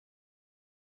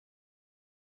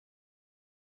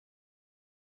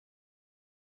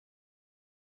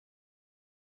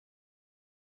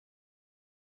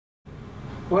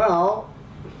Well,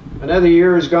 another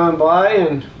year has gone by,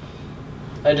 and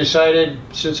I decided,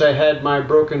 since I had my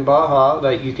broken Baja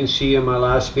that you can see in my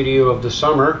last video of the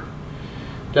summer,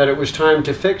 that it was time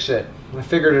to fix it. I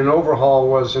figured an overhaul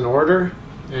was in order,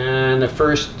 and the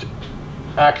first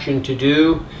action to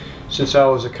do, since I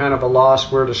was kind of a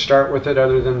loss where to start with it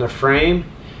other than the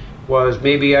frame, was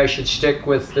maybe I should stick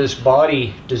with this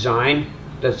body design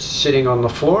that's sitting on the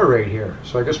floor right here.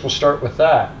 So I guess we'll start with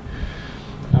that.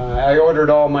 I ordered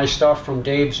all my stuff from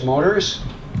Dave's Motors,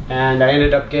 and I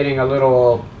ended up getting a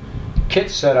little kit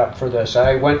set up for this.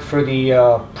 I went for the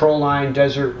Proline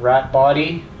Desert Rat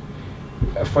body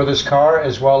for this car,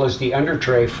 as well as the under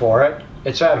tray for it.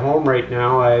 It's at home right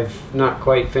now. I've not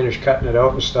quite finished cutting it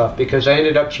out and stuff because I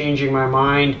ended up changing my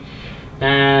mind,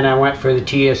 and I went for the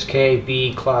TSK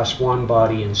B Class 1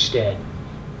 body instead.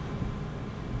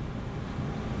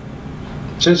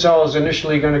 Since I was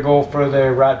initially going to go for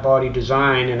the rat body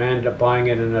design and I ended up buying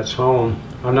it in its own,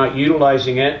 I'm not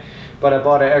utilizing it, but I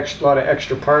bought a lot of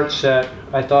extra parts that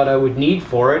I thought I would need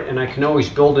for it, and I can always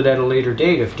build it at a later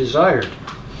date if desired.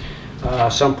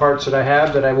 Some parts that I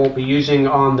have that I won't be using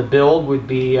on the build would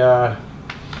be the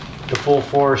full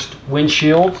forced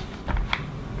windshield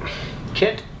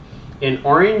kit in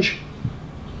orange.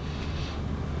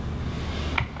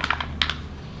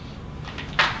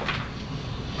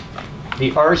 The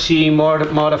RC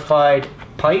modified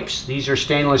pipes, these are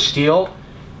stainless steel.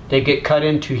 They get cut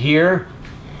into here.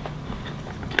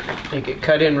 They get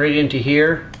cut in right into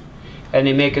here, and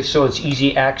they make it so it's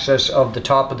easy access of the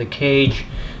top of the cage,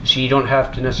 so you don't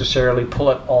have to necessarily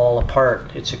pull it all apart.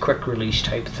 It's a quick release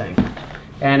type thing,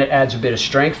 and it adds a bit of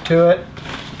strength to it.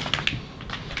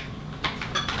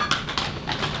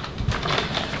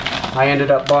 I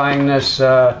ended up buying this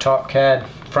Top Cad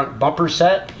front bumper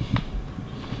set.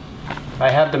 I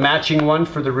have the matching one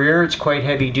for the rear. It's quite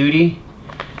heavy duty,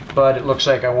 but it looks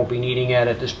like I won't be needing it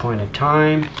at this point in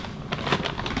time.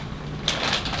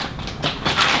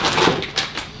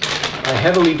 I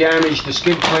heavily damaged the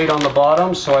skid plate on the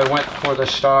bottom, so I went for the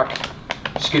stock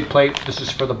skid plate. This is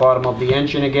for the bottom of the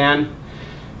engine again,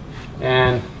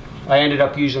 and I ended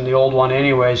up using the old one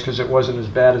anyways because it wasn't as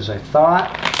bad as I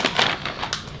thought.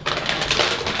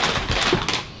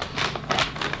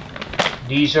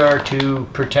 These are to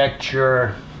protect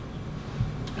your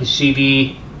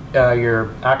CV,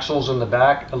 your axles in the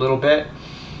back a little bit,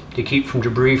 to keep from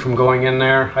debris from going in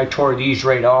there. I tore these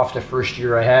right off the first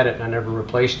year I had it, and I never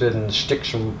replaced it, and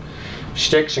sticks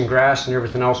and grass and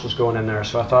everything else was going in there.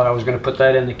 So I thought I was going to put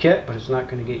that in the kit, but it's not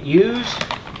going to get used.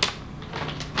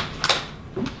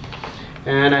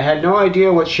 And I had no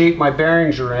idea what shape my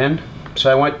bearings were in, so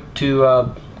I went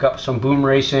to got some Boom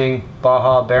Racing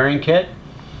Baja bearing kit,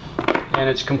 and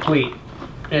it's complete.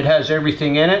 It has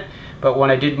everything in it, but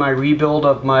when I did my rebuild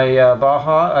of my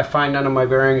Baja, I find none of my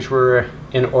bearings were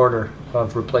in order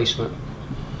of replacement.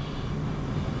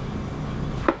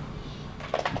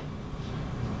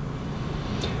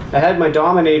 I had my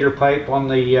Dominator pipe on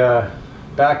the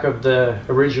back of the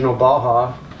original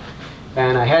Baja,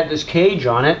 and I had this cage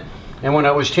on it, and when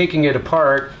I was taking it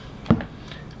apart,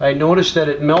 I noticed that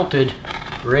it melted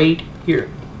right here.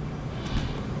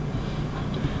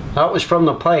 That was from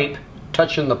the pipe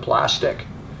touching the plastic.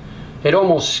 It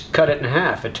almost cut it in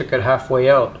half. It took it halfway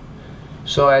out.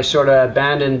 So I sort of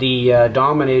abandoned the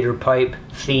Dominator pipe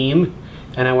theme,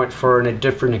 and I went for a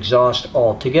different exhaust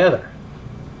altogether.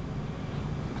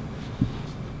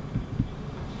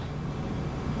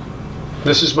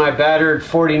 This is my battered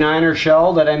 49er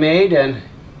shell that I made, and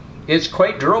it's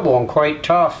quite durable and quite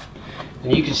tough.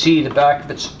 And you can see the back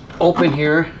of it's open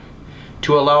here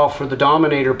to allow for the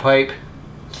Dominator pipe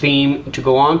theme to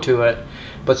go onto it,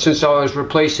 but since I was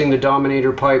replacing the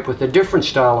Dominator pipe with a different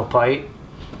style of pipe,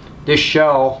 this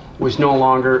shell was no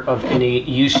longer of any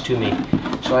use to me,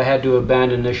 so I had to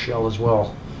abandon this shell as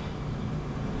well.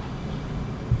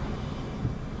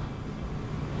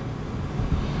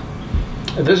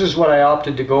 This is what I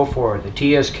opted to go for, the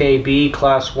TSKB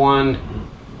Class 1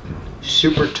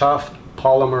 super tough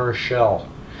polymer shell,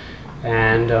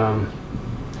 and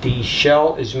the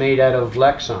shell is made out of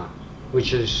Lexan,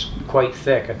 which is quite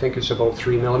thick. I think it's about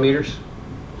 3 millimeters.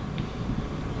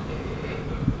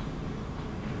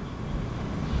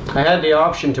 I had the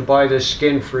option to buy this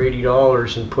skin for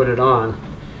 $80 and put it on,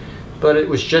 but it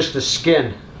was just the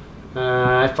skin.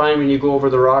 I find when you go over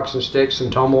the rocks and sticks and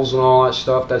tumbles and all that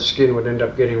stuff, that skin would end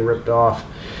up getting ripped off.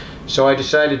 So I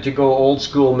decided to go old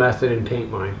school method and paint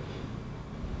mine.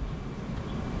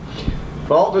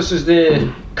 Well, this is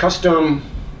the custom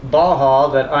Baja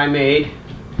that I made,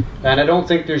 and I don't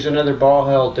think there's another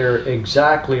Baja out there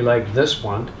exactly like this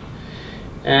one.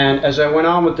 And as I went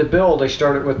on with the build, I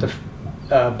started with the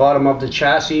bottom of the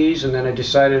chassis, and then I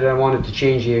decided I wanted to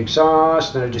change the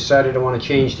exhaust, and I decided I want to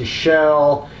change the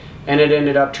shell, and it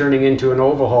ended up turning into an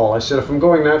overhaul. I said, if I'm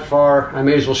going that far, I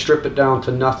may as well strip it down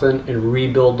to nothing and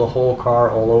rebuild the whole car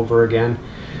all over again.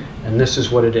 And this is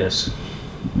what it is.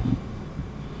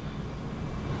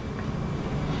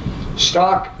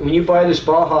 Stock, when you buy this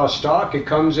Baja stock, it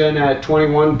comes in at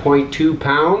 21.2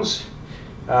 pounds.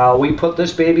 We put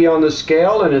this baby on the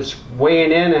scale and it's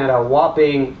weighing in at a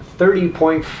whopping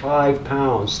 30.5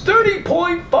 pounds.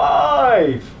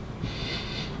 30.5!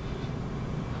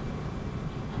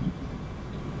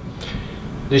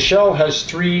 The shell has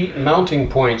 3 mounting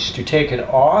points to take it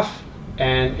off,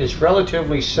 and it's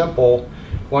relatively simple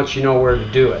once you know where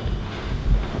to do it.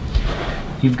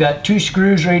 You've got 2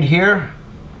 screws right here.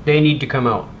 They need to come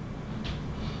out.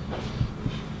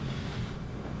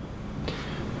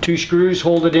 2 screws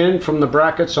hold it in from the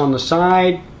brackets on the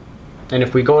side, and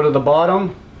if we go to the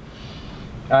bottom,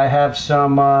 I have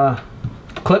some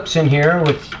clips in here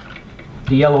with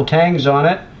the yellow tangs on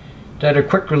it that are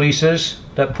quick releases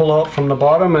that pull out from the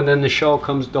bottom, and then the shell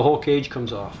comes, the whole cage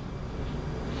comes off.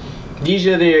 These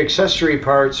are the accessory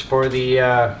parts for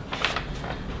the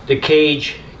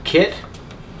cage kit,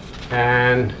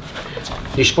 and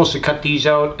you're supposed to cut these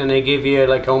out, and they give you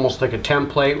like almost like a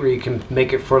template where you can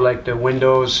make it for like the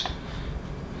windows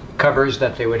covers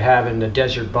that they would have in the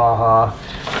desert Baja.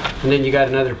 And then you got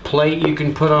another plate you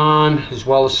can put on, as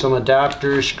well as some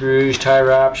adapters, screws, tie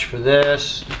wraps for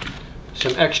this,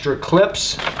 some extra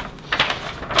clips,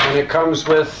 and it comes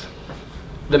with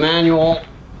the manual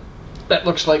that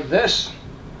looks like this.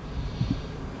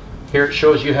 Here it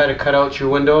shows you how to cut out your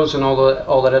windows and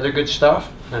all that other good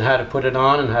stuff, and how to put it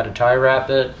on and how to tie wrap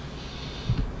it,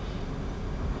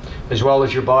 as well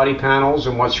as your body panels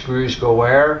and what screws go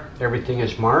where. Everything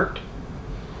is marked.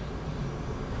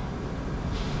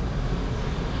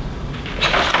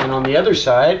 And on the other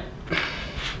side,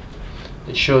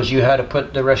 it shows you how to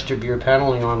put the rest of your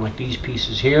paneling on, like these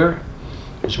pieces here,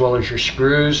 as well as your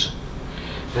screws,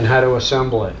 and how to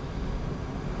assemble it.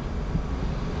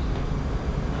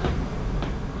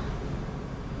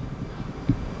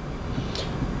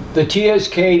 The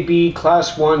TSKB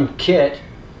Class 1 kit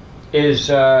is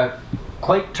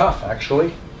quite tough,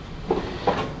 actually.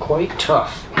 Quite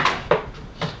tough.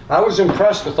 I was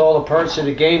impressed with all the parts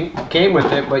that came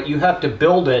with it, but you have to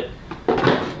build it.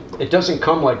 It doesn't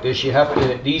come like this. You have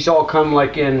to. These all come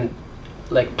like in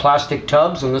like plastic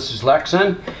tubs, and this is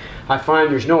Lexan. I find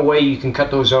there's no way you can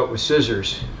cut those out with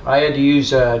scissors. I had to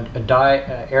use a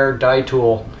air die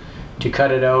tool to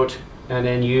cut it out, and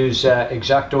then use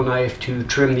X-Acto knife to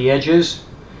trim the edges.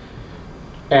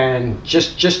 And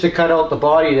just to cut out the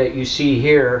body that you see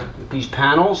here with these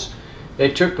panels,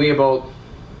 it took me about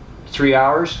 3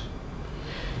 hours.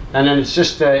 And then it's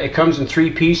just it comes in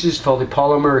 3 pieces for the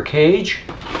polymer cage,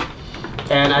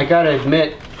 and I gotta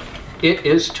admit, it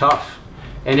is tough,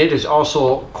 and it is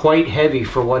also quite heavy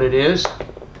for what it is,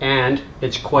 and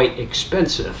it's quite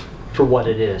expensive for what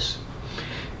it is.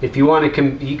 If you want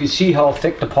to, you can see how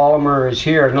thick the polymer is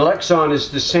here. And Lexan is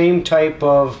the same type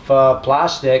of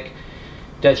plastic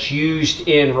that's used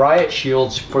in riot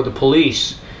shields for the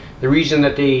police. The reason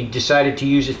that they decided to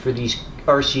use it for these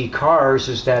RC cars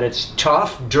is that it's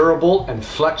tough, durable, and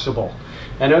flexible.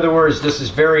 In other words, this is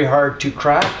very hard to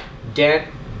crack, dent,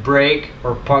 break,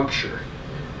 or puncture.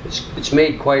 It's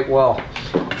made quite well.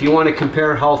 If you want to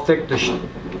compare how thick the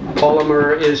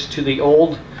polymer is to the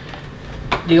old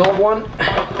one,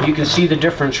 you can see the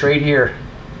difference right here.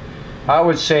 I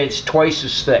would say it's twice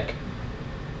as thick.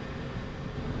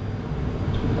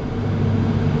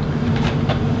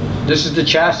 This is the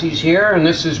chassis here, and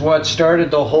this is what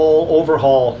started the whole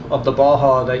overhaul of the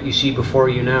Baja that you see before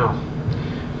you now.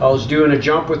 I was doing a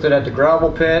jump with it at the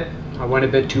gravel pit. I went a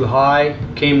bit too high,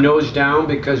 came nose down,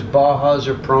 because Bajas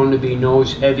are prone to be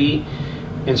nose heavy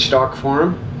in stock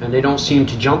form, and they don't seem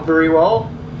to jump very well.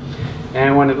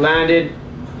 And when it landed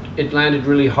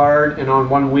really hard and on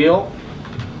one wheel,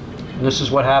 and this is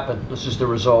what happened. This is the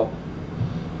result.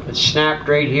 It snapped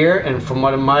right here, and from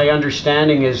what my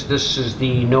understanding is, this is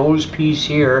the nose piece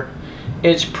here.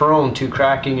 It's prone to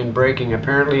cracking and breaking.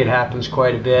 Apparently it happens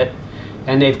quite a bit,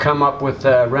 and they've come up with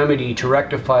a remedy to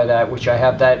rectify that, which I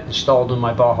have that installed in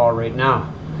my Baja right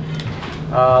now.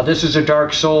 This is a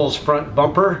Dark Souls front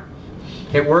bumper.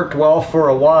 It worked well for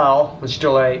a while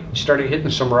until I started hitting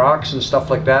some rocks and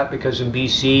stuff like that, because in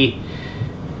BC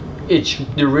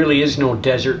there really is no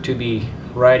desert to be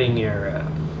riding your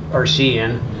RC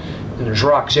in, and there's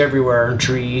rocks everywhere and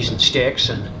trees and sticks,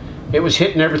 and it was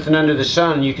hitting everything under the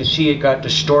sun. You can see it got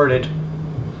distorted,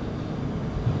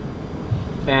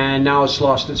 and now it's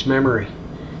lost its memory.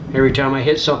 Every time I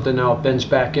hit something now, it bends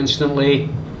back instantly.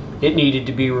 It needed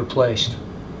to be replaced.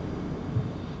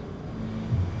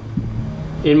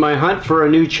 In my hunt for a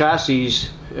new chassis,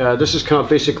 this is kind of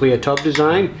basically a tub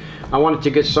design. I wanted to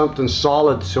get something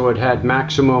solid so it had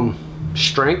maximum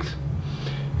strength,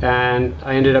 and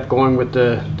I ended up going with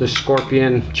the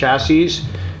Scorpion chassis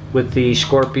with the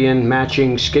Scorpion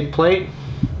matching skid plate.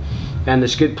 And the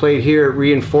skid plate here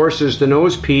reinforces the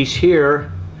nose piece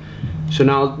here, so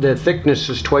now the thickness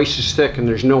is twice as thick, and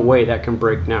there's no way that can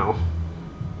break now.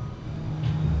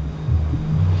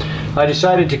 I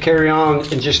decided to carry on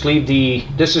and just leave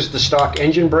this is the stock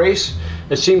engine brace.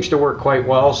 It seems to work quite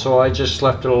well, so I just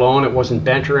left it alone. It wasn't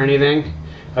bent or anything.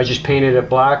 I just painted it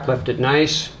black, left it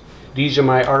nice. These are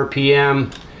my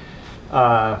RPM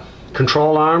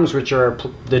control arms, which are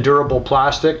the durable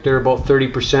plastic. They're about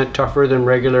 30% tougher than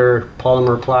regular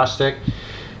polymer plastic.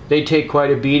 They take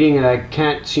quite a beating, and I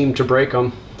can't seem to break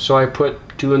them. So I put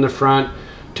 2 in the front,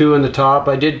 2 in the top.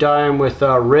 I did dye them with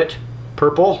RIT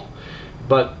purple,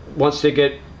 but once they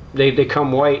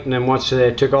come white, and then once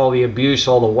they took all the abuse,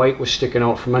 all the white was sticking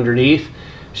out from underneath.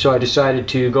 So I decided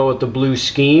to go with the blue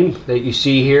scheme that you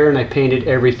see here, and I painted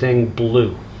everything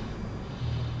blue.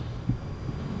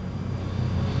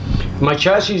 My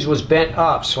chassis was bent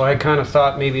up, so I kind of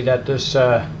thought maybe that this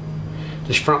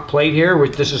front plate here,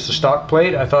 which this is the stock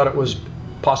plate, I thought it was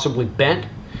possibly bent.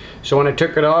 So when I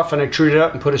took it off and I trued it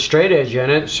up and put a straight edge in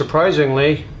it,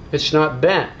 surprisingly, it's not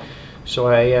bent. So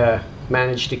I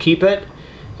managed to keep it,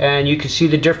 and you can see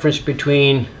the difference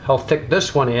between how thick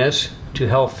this one is to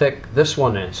how thick this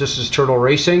one is. This is Turtle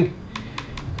Racing.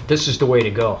 This is the way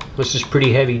to go. This is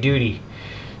pretty heavy duty.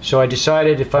 So I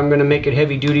decided if I'm going to make it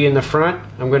heavy duty in the front,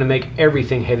 I'm going to make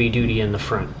everything heavy duty in the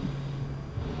front.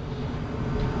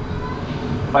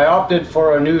 I opted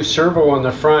for a new servo in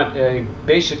the front. I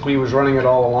basically was running it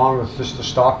all along with just the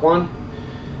stock one.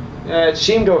 It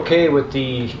seemed okay with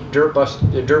the Dirt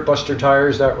Buster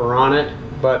tires that were on it,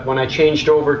 but when I changed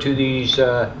over to these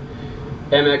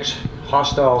MX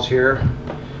Hostiles here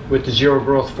with the zero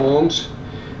growth foams,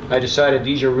 I decided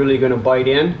these are really going to bite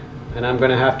in, and I'm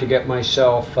going to have to get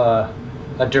myself a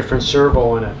different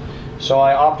servo in it. So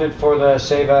I opted for the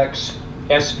Savex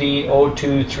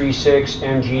SV0236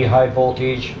 MG high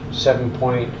voltage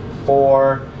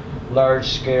 7.4 large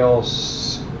scale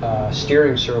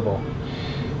steering servo.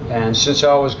 And since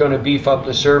I was going to beef up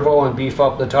the servo and beef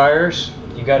up the tires,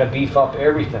 you got to beef up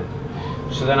everything.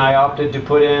 So then I opted to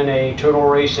put in a Turtle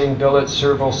Racing billet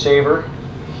servo saver,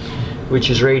 which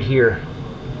is right here.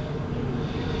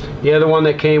 The other one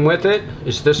that came with it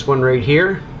is this one right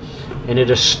here, and it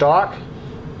is stock,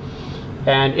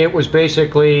 and it was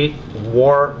basically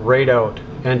wore right out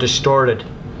and distorted.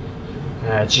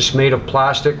 It's just made of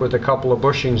plastic with a couple of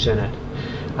bushings in it.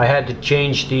 I had to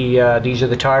change these are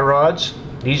the tie rods.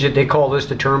 They call this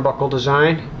the turnbuckle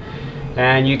design,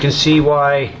 and you can see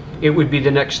why it would be the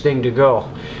next thing to go,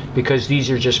 because these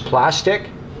are just plastic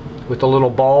with a little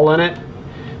ball in it.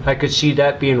 I could see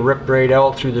that being ripped right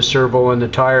out through the servo and the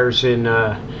tires in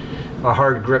a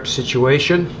hard grip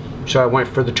situation. So I went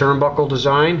for the turnbuckle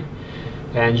design,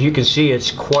 and you can see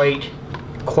it's quite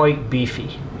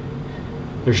beefy.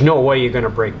 There's no way you're going to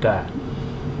break that.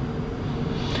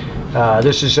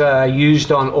 This is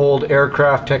used on old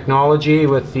aircraft technology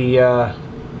with the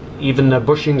even the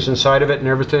bushings inside of it and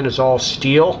everything is all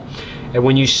steel. And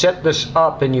when you set this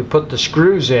up and you put the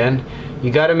screws in, you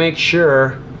got to make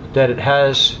sure that it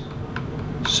has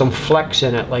some flex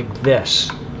in it like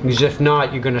this, because if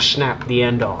not, you're going to snap the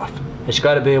end off. It's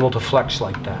got to be able to flex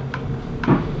like that.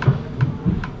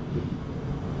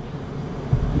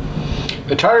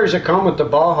 The tires that come with the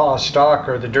Baja stock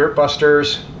are the Dirt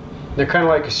Busters. They're kind of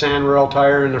like a sand rail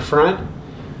tire in the front.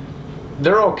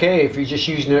 They're okay if you're just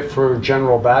using it for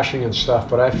general bashing and stuff,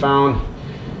 but I found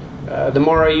the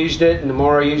more I used it and the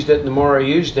more I used it and the more I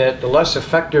used it, the less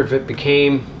effective it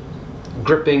became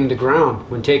gripping the ground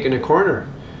when taking a corner.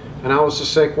 And I was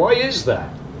just like, why is that?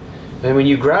 And when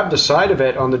you grab the side of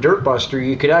it on the Dirt Buster,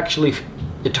 you could actually,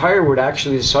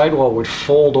 the sidewall would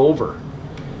fold over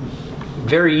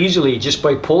very easily just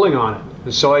by pulling on it.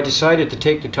 And so I decided to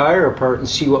take the tire apart and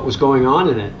see what was going on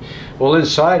in it. Well,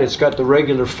 inside it's got the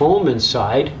regular foam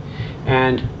inside,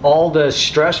 and all the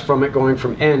stress from it going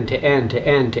from end to end to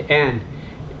end to end,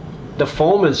 the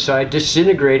foam inside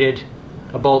disintegrated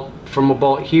from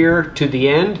about here to the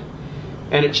end,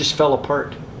 and it just fell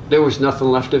apart. There was nothing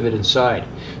left of it inside.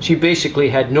 So you basically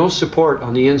had no support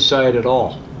on the inside at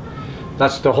all.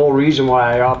 That's the whole reason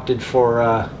why I opted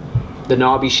for the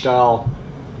knobby style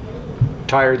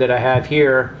tire that I have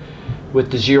here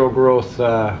with the zero growth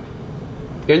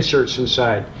inserts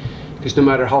inside, because no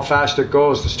matter how fast it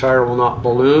goes, this tire will not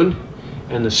balloon,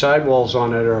 and the sidewalls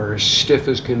on it are as stiff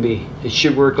as can be. It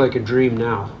should work like a dream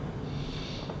now.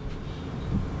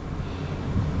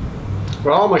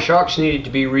 Well, all my shocks needed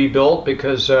to be rebuilt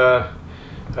because I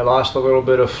lost a little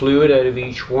bit of fluid out of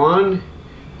each one.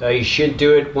 You should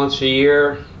do it once a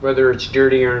year, whether it's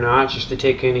dirty or not, just to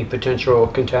take any potential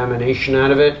contamination out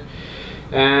of it.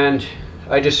 And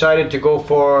I decided to go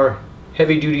for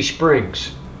heavy-duty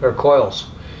springs or coils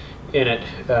in it.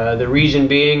 The reason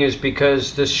being is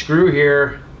because this screw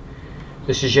here,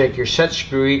 this is like your set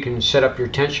screw. You can set up your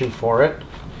tension for it.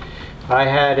 I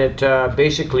had it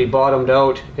basically bottomed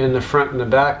out in the front and the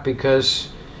back because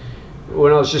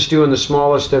when I was just doing the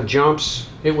smallest of jumps,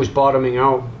 it was bottoming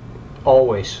out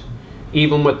always,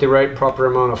 even with the right proper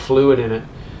amount of fluid in it.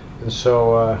 And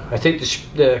so I think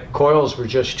the coils were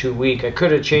just too weak. I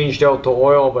could have changed out the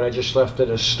oil, but I just left it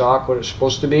as stock, what it's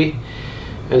supposed to be.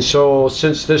 And so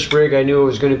since this rig I knew it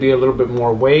was going to be a little bit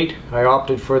more weight, I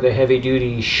opted for the heavy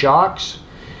duty shocks,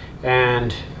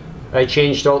 and I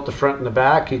changed out the front and the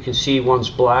back. You can see one's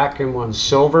black and one's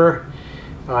silver.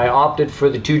 I opted for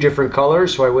the two different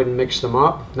colors so I wouldn't mix them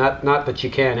up. Not that you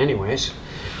can anyways.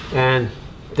 And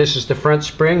this is the front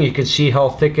spring. You can see how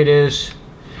thick it is.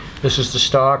 This is the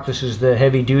stock. This is the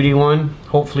heavy duty one.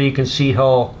 Hopefully you can see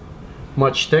how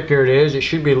much thicker it is. It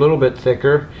should be a little bit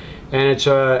thicker. And it's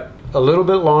a little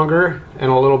bit longer and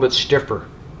a little bit stiffer.